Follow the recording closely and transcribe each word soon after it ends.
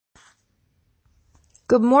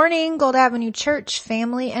Good morning, Gold Avenue Church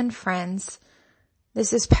family and friends.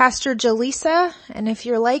 This is Pastor Jaleesa, and if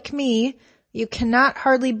you're like me, you cannot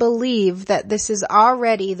hardly believe that this is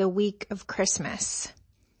already the week of Christmas.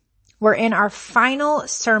 We're in our final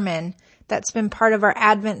sermon that's been part of our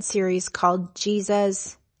Advent series called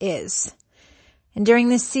Jesus Is. And during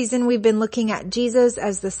this season, we've been looking at Jesus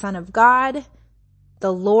as the Son of God,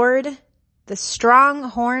 the Lord, the strong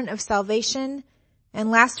horn of salvation, and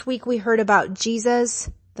last week we heard about Jesus,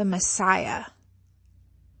 the Messiah.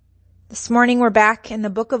 This morning we're back in the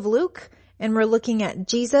book of Luke, and we're looking at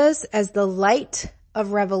Jesus as the light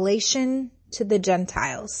of revelation to the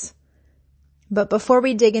Gentiles. But before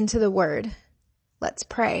we dig into the word, let's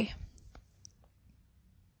pray.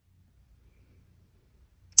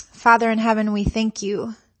 Father in heaven, we thank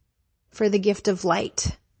you for the gift of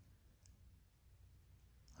light.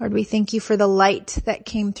 Lord, we thank you for the light that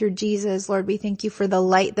came through Jesus. Lord, we thank you for the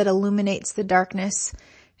light that illuminates the darkness.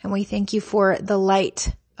 And we thank you for the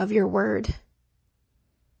light of your word.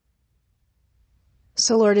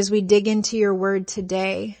 So Lord, as we dig into your word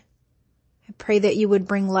today, I pray that you would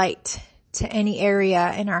bring light to any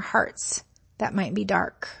area in our hearts that might be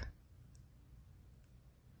dark.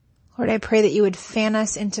 Lord, I pray that you would fan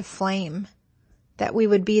us into flame, that we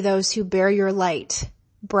would be those who bear your light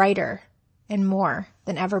brighter and more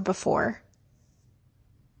than ever before.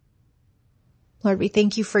 Lord, we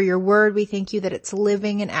thank you for your word. We thank you that it's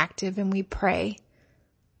living and active, and we pray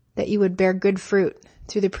that you would bear good fruit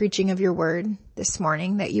through the preaching of your word this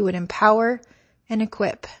morning, that you would empower and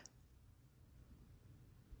equip.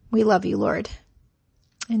 We love you, Lord.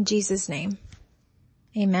 In Jesus' name,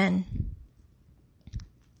 amen.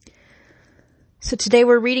 So today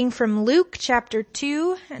we're reading from Luke chapter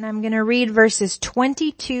 2, and I'm going to read verses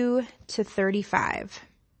 22 to 35.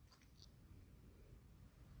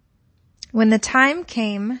 When the time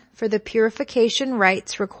came for the purification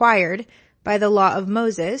rites required by the law of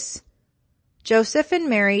Moses, Joseph and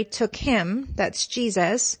Mary took him, that's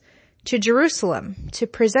Jesus, to Jerusalem to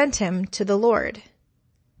present him to the Lord.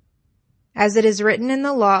 As it is written in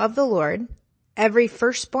the law of the Lord, every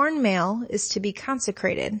firstborn male is to be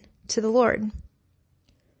consecrated to the Lord,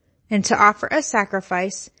 and to offer a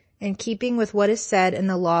sacrifice in keeping with what is said in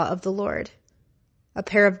the law of the Lord, a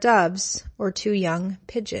pair of doves or 2 young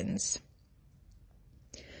pigeons.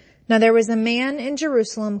 Now there was a man in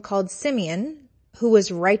Jerusalem called Simeon, who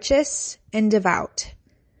was righteous and devout.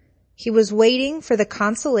 He was waiting for the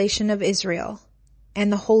consolation of Israel, and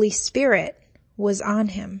the Holy Spirit was on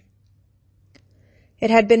him. It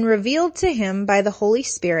had been revealed to him by the Holy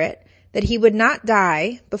Spirit that he would not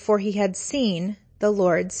die before he had seen the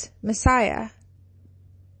Lord's Messiah.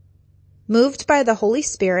 Moved by the Holy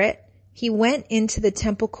Spirit, he went into the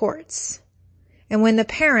temple courts. And when the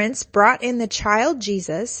parents brought in the child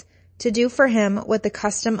Jesus to do for him what the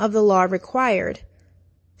custom of the law required,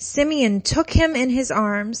 Simeon took him in his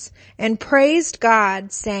arms and praised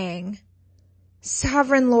God, saying,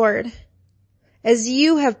 "Sovereign Lord, as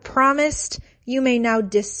you have promised, you may now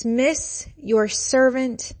dismiss your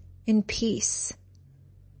servant in peace.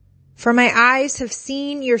 For my eyes have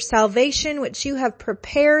seen your salvation, which you have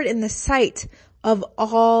prepared in the sight of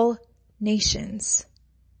all nations,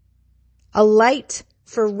 a light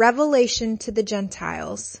for revelation to the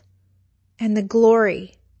Gentiles and the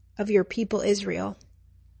glory of your people Israel."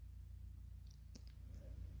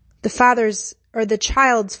 The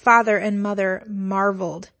child's father and mother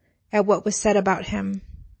marveled at what was said about him.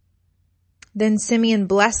 Then Simeon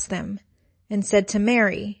blessed them and said to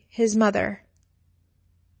Mary, his mother,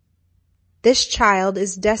 "This child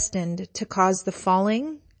is destined to cause the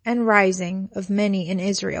falling and rising of many in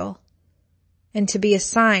Israel, and to be a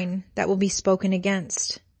sign that will be spoken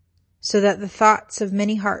against, so that the thoughts of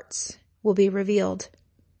many hearts will be revealed,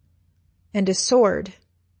 and a sword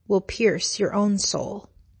will pierce your own soul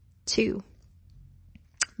too."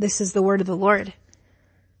 This is the word of the Lord.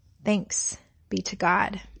 Thanks be to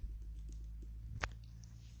God.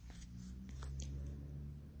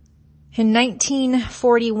 In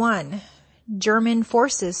 1941, German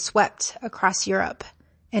forces swept across Europe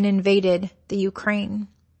and invaded the Ukraine.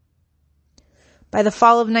 By the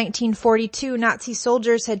fall of 1942, Nazi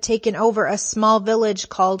soldiers had taken over a small village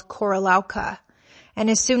called Korolauka, and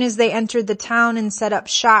as soon as they entered the town and set up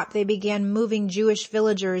shop, they began moving Jewish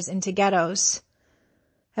villagers into ghettos.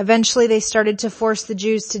 Eventually, they started to force the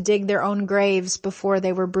Jews to dig their own graves before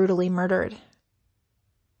they were brutally murdered.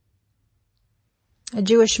 A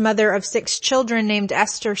Jewish mother of 6 children named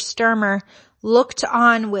Esther Sturmer looked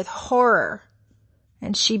on with horror,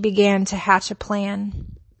 and she began to hatch a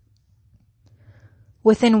plan.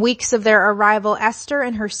 Within weeks of their arrival, Esther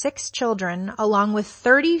and her 6 children, along with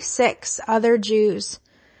 36 other Jews,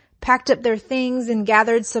 packed up their things and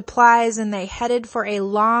gathered supplies, and they headed for a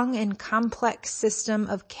long and complex system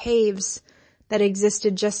of caves that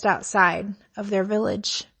existed just outside of their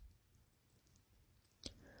village.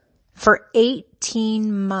 For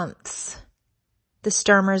 18 months, the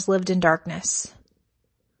Sturmers lived in darkness.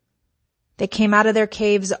 They came out of their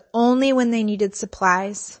caves only when they needed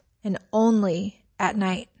supplies and only at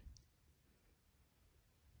night.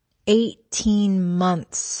 18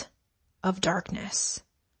 months of darkness.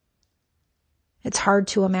 It's hard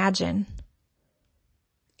to imagine.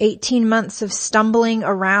 18 months of stumbling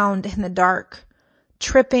around in the dark,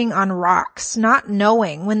 tripping on rocks, not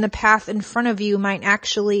knowing when the path in front of you might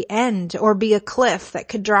actually end or be a cliff that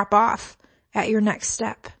could drop off at your next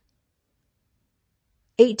step.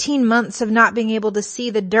 18 months of not being able to see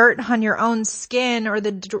the dirt on your own skin or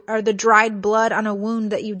the dried blood on a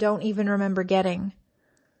wound that you don't even remember getting.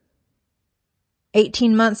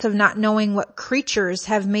 18 months of not knowing what creatures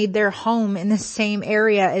have made their home in the same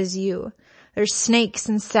area as you. There's snakes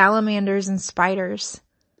and salamanders and spiders.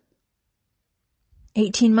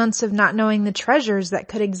 18 months of not knowing the treasures that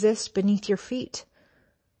could exist beneath your feet.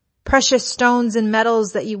 Precious stones and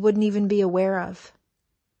metals that you wouldn't even be aware of.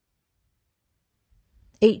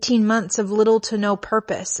 18 months of little to no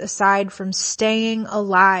purpose aside from staying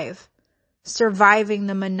alive, surviving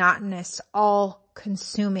the monotonous,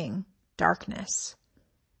 all-consuming darkness.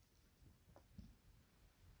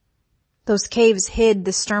 Those caves hid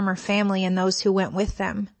the Sturmer family and those who went with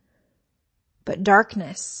them. But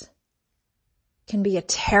darkness can be a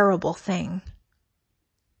terrible thing.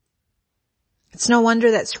 It's no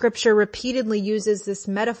wonder that Scripture repeatedly uses this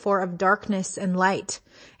metaphor of darkness and light.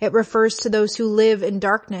 It refers to those who live in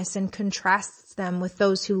darkness and contrasts them with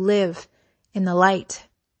those who live in the light.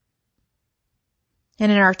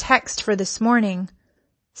 And in our text for this morning,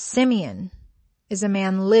 Simeon is a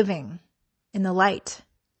man living in the light.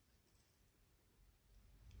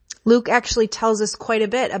 Luke actually tells us quite a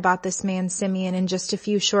bit about this man Simeon in just a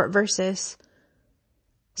few short verses.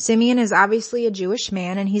 Simeon is obviously a Jewish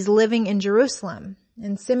man, and he's living in Jerusalem.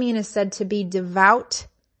 And Simeon is said to be devout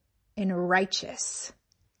and righteous.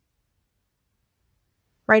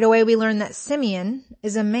 Right away we learn that Simeon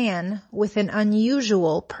is a man with an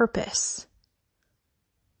unusual purpose.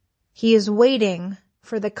 He is waiting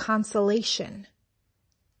for the consolation,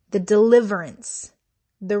 the deliverance,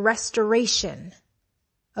 the restoration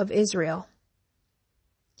of Israel.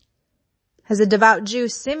 As a devout Jew,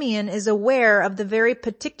 Simeon is aware of the very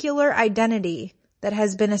particular identity that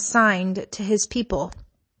has been assigned to his people.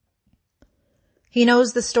 He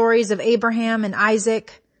knows the stories of Abraham and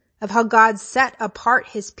Isaac, of how God set apart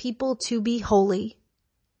his people to be holy.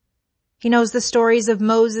 He knows the stories of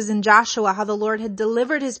Moses and Joshua, how the Lord had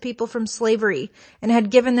delivered his people from slavery and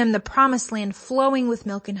had given them the promised land flowing with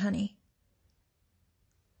milk and honey.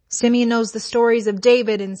 Simeon knows the stories of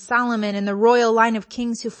David and Solomon and the royal line of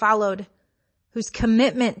kings who followed, whose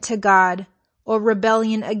commitment to God or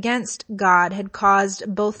rebellion against God had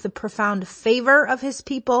caused both the profound favor of his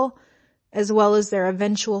people as well as their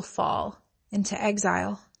eventual fall into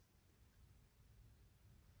exile.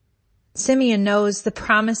 Simeon knows the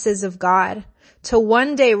promises of God to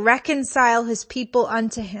one day reconcile his people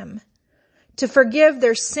unto him, to forgive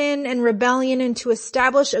their sin and rebellion, and to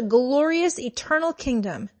establish a glorious eternal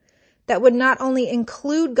kingdom that would not only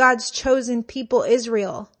include God's chosen people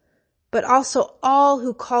Israel, but also all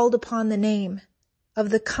who called upon the name of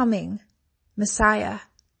the coming Messiah.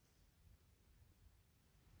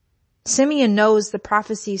 Simeon knows the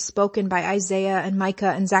prophecies spoken by Isaiah and Micah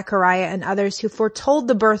and Zechariah and others who foretold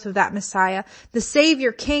the birth of that Messiah, the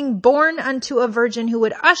Savior King born unto a virgin who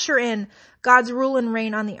would usher in God's rule and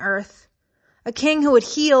reign on the earth. A king who would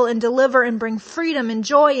heal and deliver and bring freedom and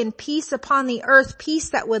joy and peace upon the earth, peace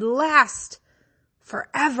that would last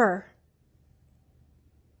forever.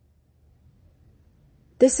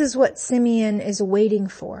 This is what Simeon is waiting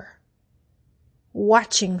for,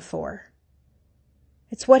 watching for.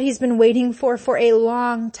 It's what he's been waiting for a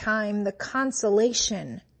long time, the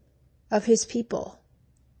consolation of his people.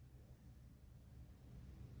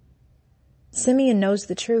 Simeon knows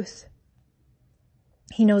the truth.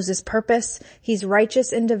 He knows his purpose. He's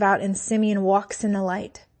righteous and devout, and Simeon walks in the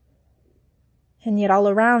light. And yet all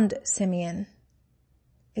around Simeon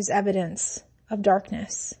is evidence of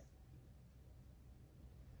darkness.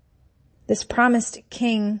 This promised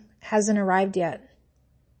king hasn't arrived yet.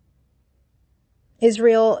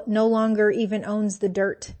 Israel no longer even owns the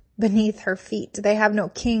dirt beneath her feet. They have no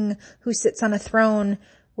king who sits on a throne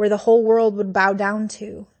where the whole world would bow down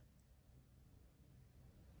to.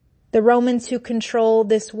 The Romans who control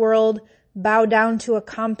this world bow down to a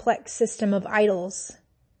complex system of idols.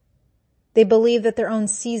 They believe that their own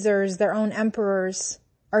Caesars, their own emperors,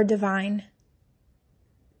 are divine.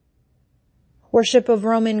 Worship of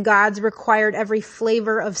Roman gods required every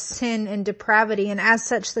flavor of sin and depravity, and as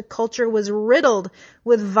such the culture was riddled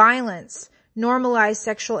with violence, normalized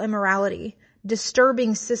sexual immorality,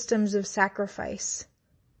 disturbing systems of sacrifice.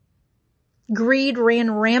 Greed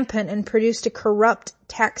ran rampant and produced a corrupt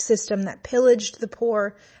tax system that pillaged the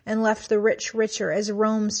poor and left the rich richer as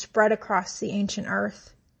Rome spread across the ancient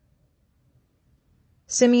earth.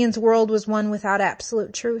 Simeon's world was one without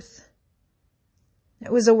absolute truth.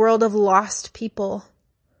 It was a world of lost people,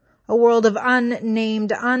 a world of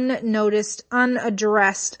unnamed, unnoticed,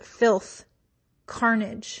 unaddressed filth,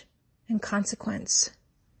 carnage, and consequence.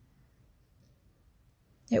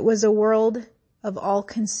 It was a world of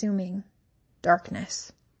all-consuming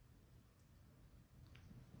darkness.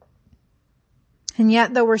 And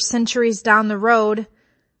yet, though we're centuries down the road,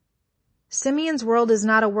 Simeon's world is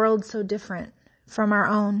not a world so different from our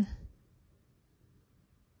own.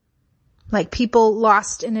 Like people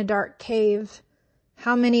lost in a dark cave,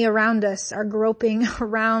 how many around us are groping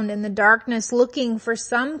around in the darkness looking for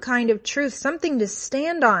some kind of truth, something to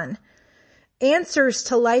stand on, answers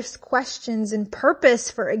to life's questions and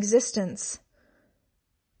purpose for existence.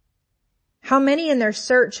 How many in their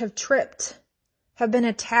search have tripped, have been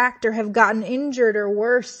attacked, or have gotten injured or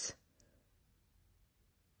worse?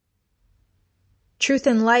 Truth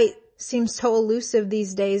and light seems so elusive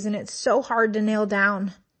these days, and it's so hard to nail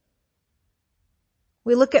down.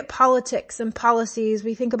 We look at politics and policies.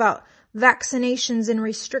 We think about vaccinations and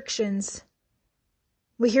restrictions.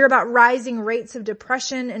 We hear about rising rates of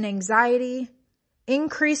depression and anxiety,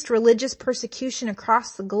 increased religious persecution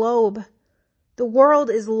across the globe. The world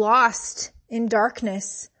is lost in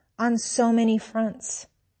darkness on so many fronts.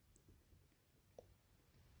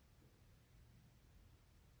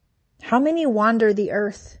 How many wander the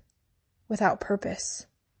earth without purpose?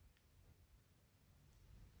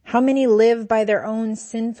 How many live by their own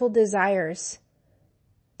sinful desires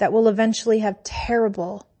that will eventually have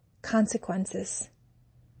terrible consequences?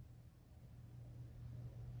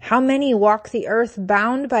 How many walk the earth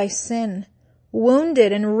bound by sin,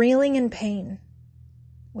 wounded and reeling in pain,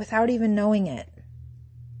 without even knowing it?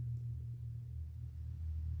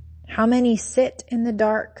 How many sit in the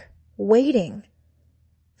dark, waiting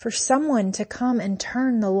for someone to come and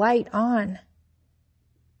turn the light on?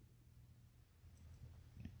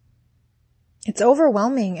 It's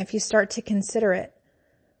overwhelming if you start to consider it.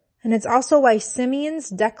 And it's also why Simeon's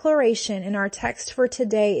declaration in our text for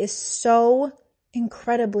today is so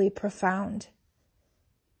incredibly profound.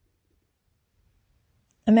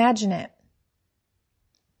 Imagine it.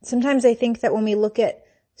 Sometimes I think that when we look at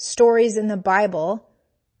stories in the Bible,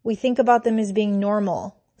 we think about them as being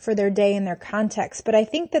normal for their day and their context. But I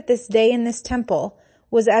think that this day in this temple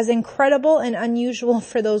was as incredible and unusual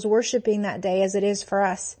for those worshiping that day as it is for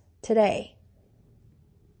us today.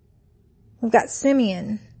 We've got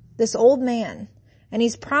Simeon, this old man, and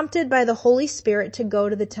he's prompted by the Holy Spirit to go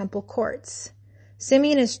to the temple courts.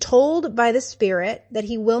 Simeon is told by the Spirit that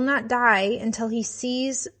he will not die until he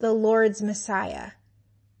sees the Lord's Messiah.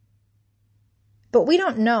 But we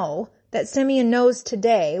don't know that Simeon knows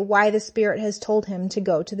today why the Spirit has told him to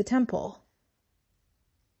go to the temple.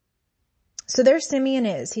 So there Simeon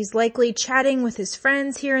is. He's likely chatting with his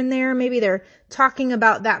friends here and there. Maybe they're talking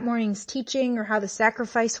about that morning's teaching or how the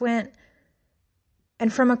sacrifice went.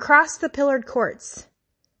 And from across the pillared courts,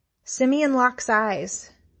 Simeon locks eyes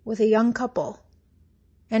with a young couple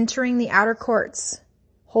entering the outer courts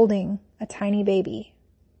holding a tiny baby.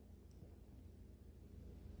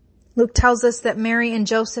 Luke tells us that Mary and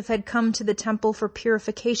Joseph had come to the temple for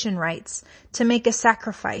purification rites, to make a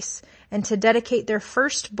sacrifice, and to dedicate their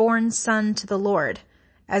firstborn son to the Lord,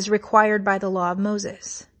 as required by the law of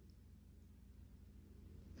Moses.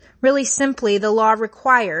 Really simply, the law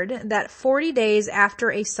required that 40 days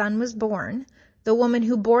after a son was born, the woman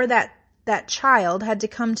who bore that child had to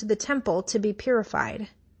come to the temple to be purified.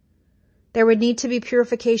 There would need to be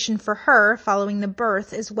purification for her following the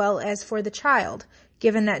birth as well as for the child,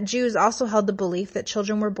 given that Jews also held the belief that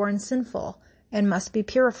children were born sinful and must be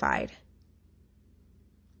purified.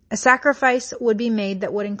 A sacrifice would be made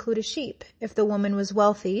that would include a sheep if the woman was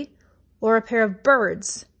wealthy, or a pair of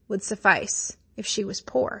birds would suffice if she was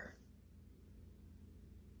poor.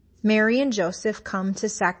 Mary and Joseph come to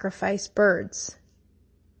sacrifice birds.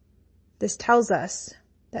 This tells us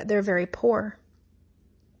that they're very poor.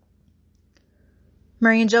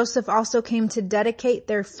 Mary and Joseph also came to dedicate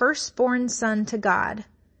their firstborn son to God,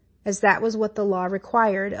 as that was what the law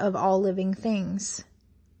required of all living things.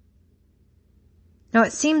 Now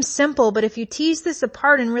it seems simple, but if you tease this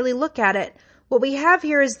apart and really look at it, what we have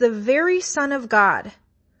here is the very Son of God,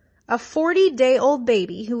 a 40-day-old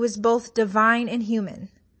baby who was both divine and human,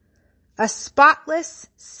 a spotless,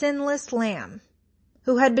 sinless lamb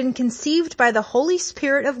who had been conceived by the Holy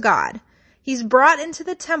Spirit of God. He's brought into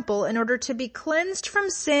the temple in order to be cleansed from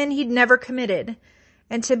sin he'd never committed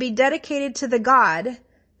and to be dedicated to the God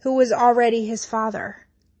who was already his Father.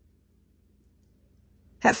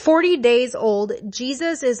 At 40 days old,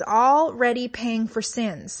 Jesus is already paying for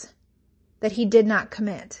sins that he did not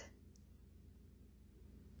commit.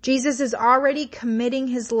 Jesus is already committing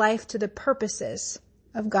his life to the purposes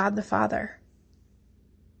of God the Father.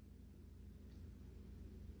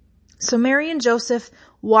 So Mary and Joseph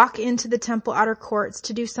walk into the temple outer courts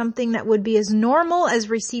to do something that would be as normal as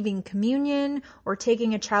receiving communion or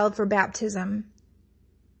taking a child for baptism.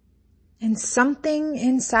 And something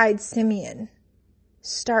inside Simeon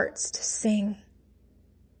starts to sing.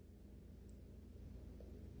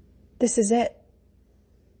 This is it.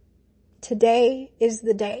 Today is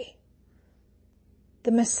the day.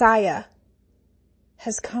 The Messiah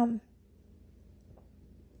has come.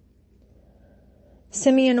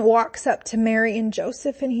 Simeon walks up to Mary and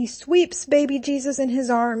Joseph and he sweeps baby Jesus in his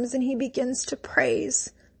arms and he begins to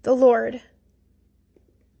praise the Lord.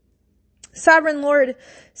 Sovereign Lord,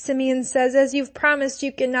 Simeon says, as you've promised,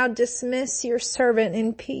 you can now dismiss your servant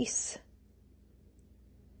in peace.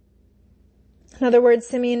 In other words,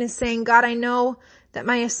 Simeon is saying, God, I know that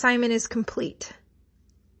my assignment is complete.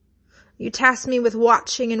 You tasked me with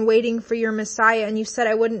watching and waiting for your Messiah, and you said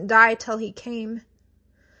I wouldn't die till he came.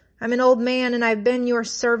 I'm an old man and I've been your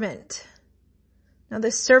servant. Now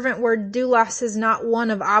the servant word doulos is not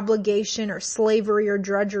one of obligation or slavery or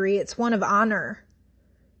drudgery. It's one of honor.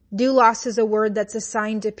 Doulos is a word that's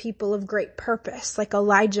assigned to people of great purpose, like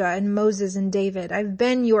Elijah and Moses and David. I've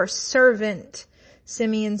been your servant,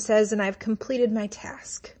 Simeon says, and I've completed my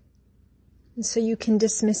task. And so you can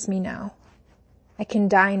dismiss me now. I can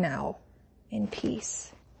die now in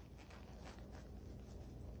peace.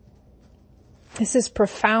 This is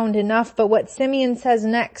profound enough, but what Simeon says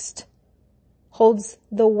next holds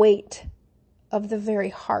the weight of the very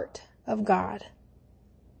heart of God.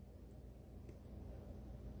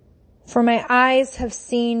 For my eyes have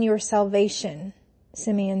seen your salvation,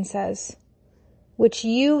 Simeon says, which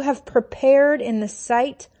you have prepared in the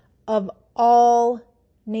sight of all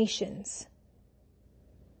nations.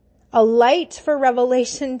 A light for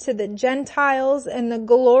revelation to the Gentiles and the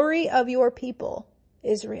glory of your people,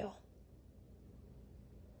 Israel.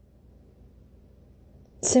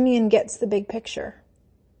 Simeon gets the big picture.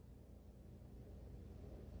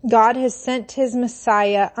 God has sent his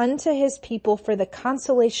Messiah unto his people for the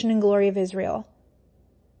consolation and glory of Israel.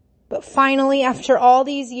 But finally, after all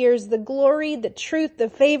these years, the glory, the truth, the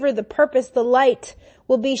favor, the purpose, the light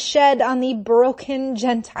will be shed on the broken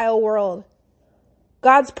Gentile world.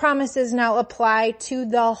 God's promises now apply to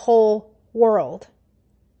the whole world.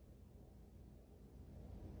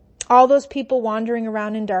 All those people wandering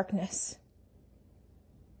around in darkness.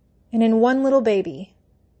 And in one little baby,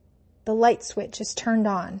 the light switch is turned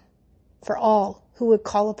on for all who would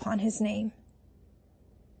call upon his name.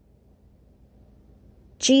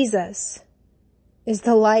 Jesus is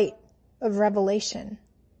the light of revelation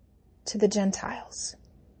to the Gentiles,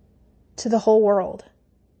 to the whole world.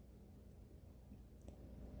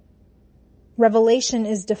 Revelation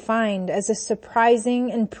is defined as a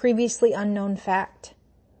surprising and previously unknown fact,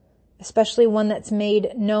 especially one that's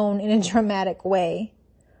made known in a dramatic way.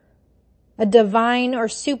 A divine or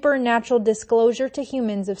supernatural disclosure to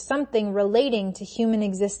humans of something relating to human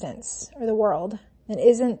existence or the world. And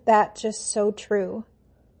isn't that just so true?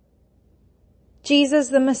 Jesus,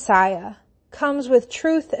 the Messiah, comes with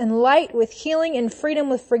truth and light, with healing and freedom,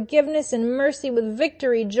 with forgiveness and mercy, with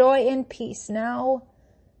victory, joy, and peace now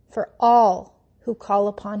for all who call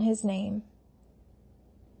upon his name.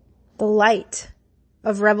 The light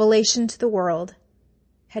of revelation to the world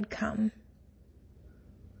had come.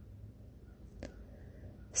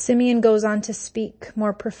 Simeon goes on to speak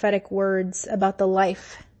more prophetic words about the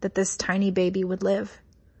life that this tiny baby would live.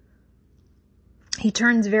 He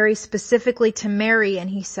turns very specifically to Mary and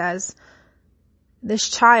he says, this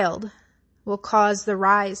child will cause the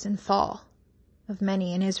rise and fall of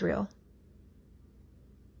many in Israel.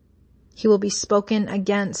 He will be spoken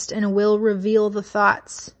against and will reveal the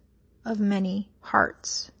thoughts of many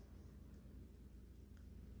hearts.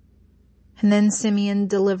 And then Simeon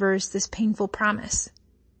delivers this painful promise.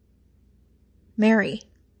 Mary,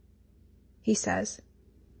 he says,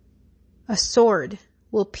 a sword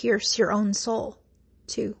will pierce your own soul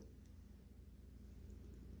too.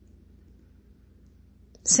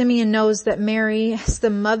 Simeon knows that Mary, as the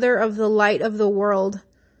mother of the light of the world,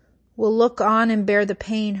 will look on and bear the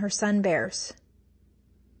pain her son bears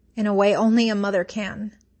in a way only a mother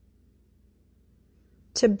can.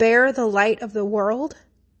 To bear the light of the world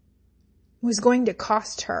was going to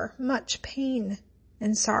cost her much pain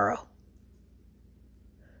and sorrow.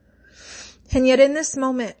 And yet in this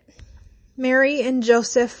moment, Mary and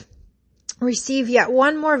Joseph receive yet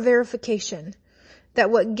one more verification that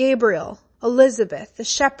what Gabriel, Elizabeth, the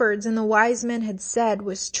shepherds, and the wise men had said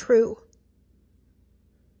was true.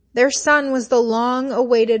 Their son was the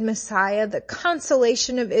long-awaited Messiah, the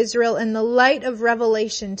consolation of Israel, and the light of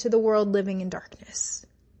revelation to the world living in darkness.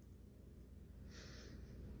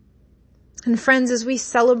 And friends, as we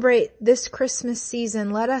celebrate this Christmas season,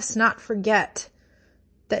 let us not forget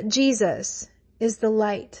that Jesus is the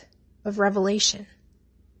light of revelation.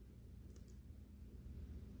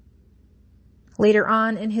 Later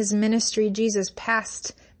on in his ministry, Jesus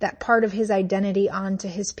passed that part of his identity on to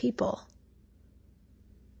his people.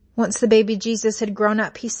 Once the baby Jesus had grown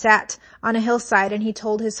up, he sat on a hillside and he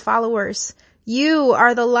told his followers, "You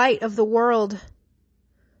are the light of the world.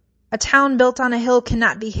 A town built on a hill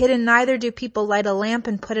cannot be hidden, neither do people light a lamp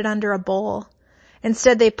and put it under a bowl.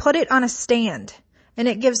 Instead, they put it on a stand, and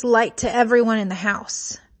it gives light to everyone in the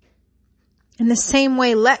house. In the same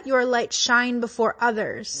way, let your light shine before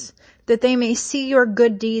others, that they may see your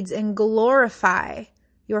good deeds and glorify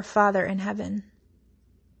your Father in heaven."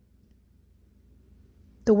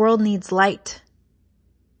 The world needs light.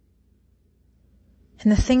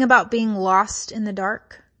 And the thing about being lost in the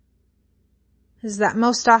dark is that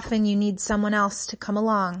most often you need someone else to come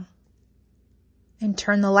along and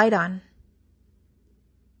turn the light on.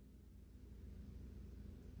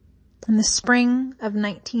 In the spring of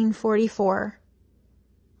 1944,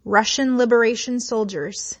 Russian liberation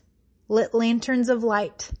soldiers lit lanterns of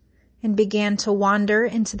light and began to wander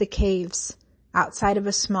into the caves outside of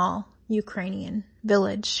a small Ukrainian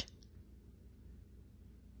village.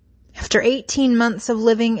 After 18 months of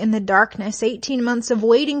living in the darkness, 18 months of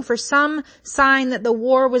waiting for some sign that the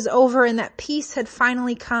war was over and that peace had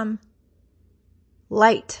finally come,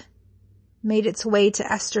 light made its way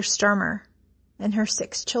to Esther Sturmer and her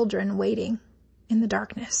 6 children waiting in the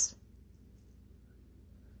darkness.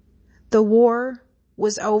 The war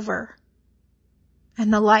was over,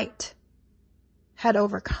 and the light had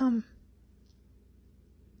overcome.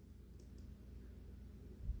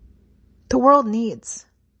 The world needs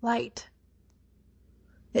light.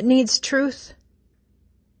 It needs truth.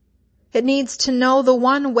 It needs to know the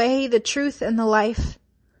one way, the truth, and the life.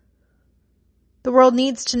 The world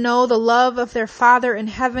needs to know the love of their Father in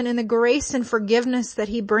heaven and the grace and forgiveness that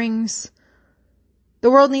he brings. The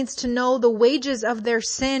world needs to know the wages of their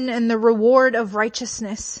sin and the reward of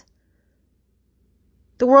righteousness.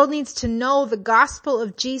 The world needs to know the gospel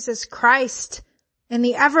of Jesus Christ and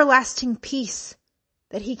the everlasting peace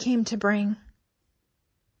that he came to bring.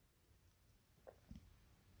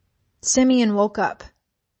 Simeon woke up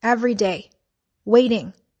every day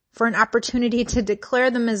waiting for an opportunity to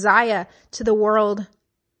declare the Messiah to the world.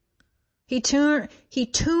 He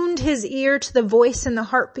tuned his ear to the voice and the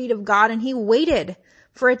heartbeat of God, and he waited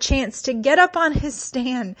for a chance to get up on his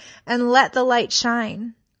stand and let the light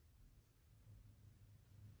shine.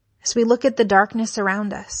 As we look at the darkness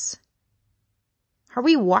around us, are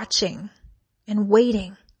we watching and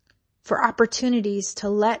waiting for opportunities to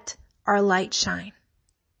let our light shine?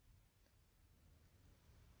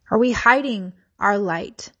 Are we hiding our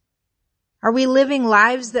light? Are we living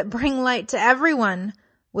lives that bring light to everyone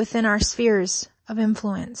within our spheres of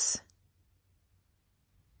influence?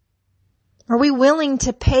 Are we willing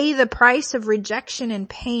to pay the price of rejection and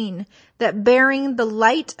pain that bearing the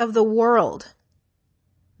light of the world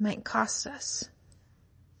might cost us?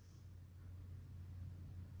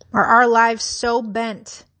 Are our lives so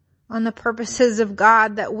bent on the purposes of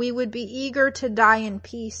God that we would be eager to die in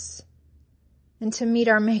peace and to meet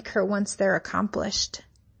our Maker once they're accomplished?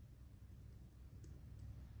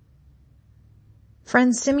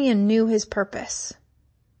 Friend, Simeon knew his purpose.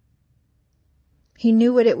 He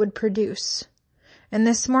knew what it would produce. And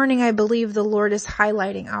this morning I believe the Lord is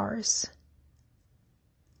highlighting ours.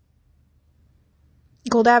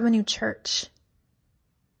 Gold Avenue Church,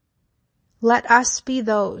 let us be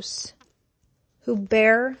those who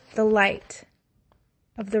bear the light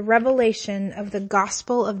of the revelation of the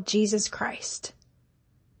gospel of Jesus Christ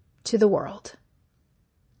to the world.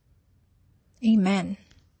 Amen.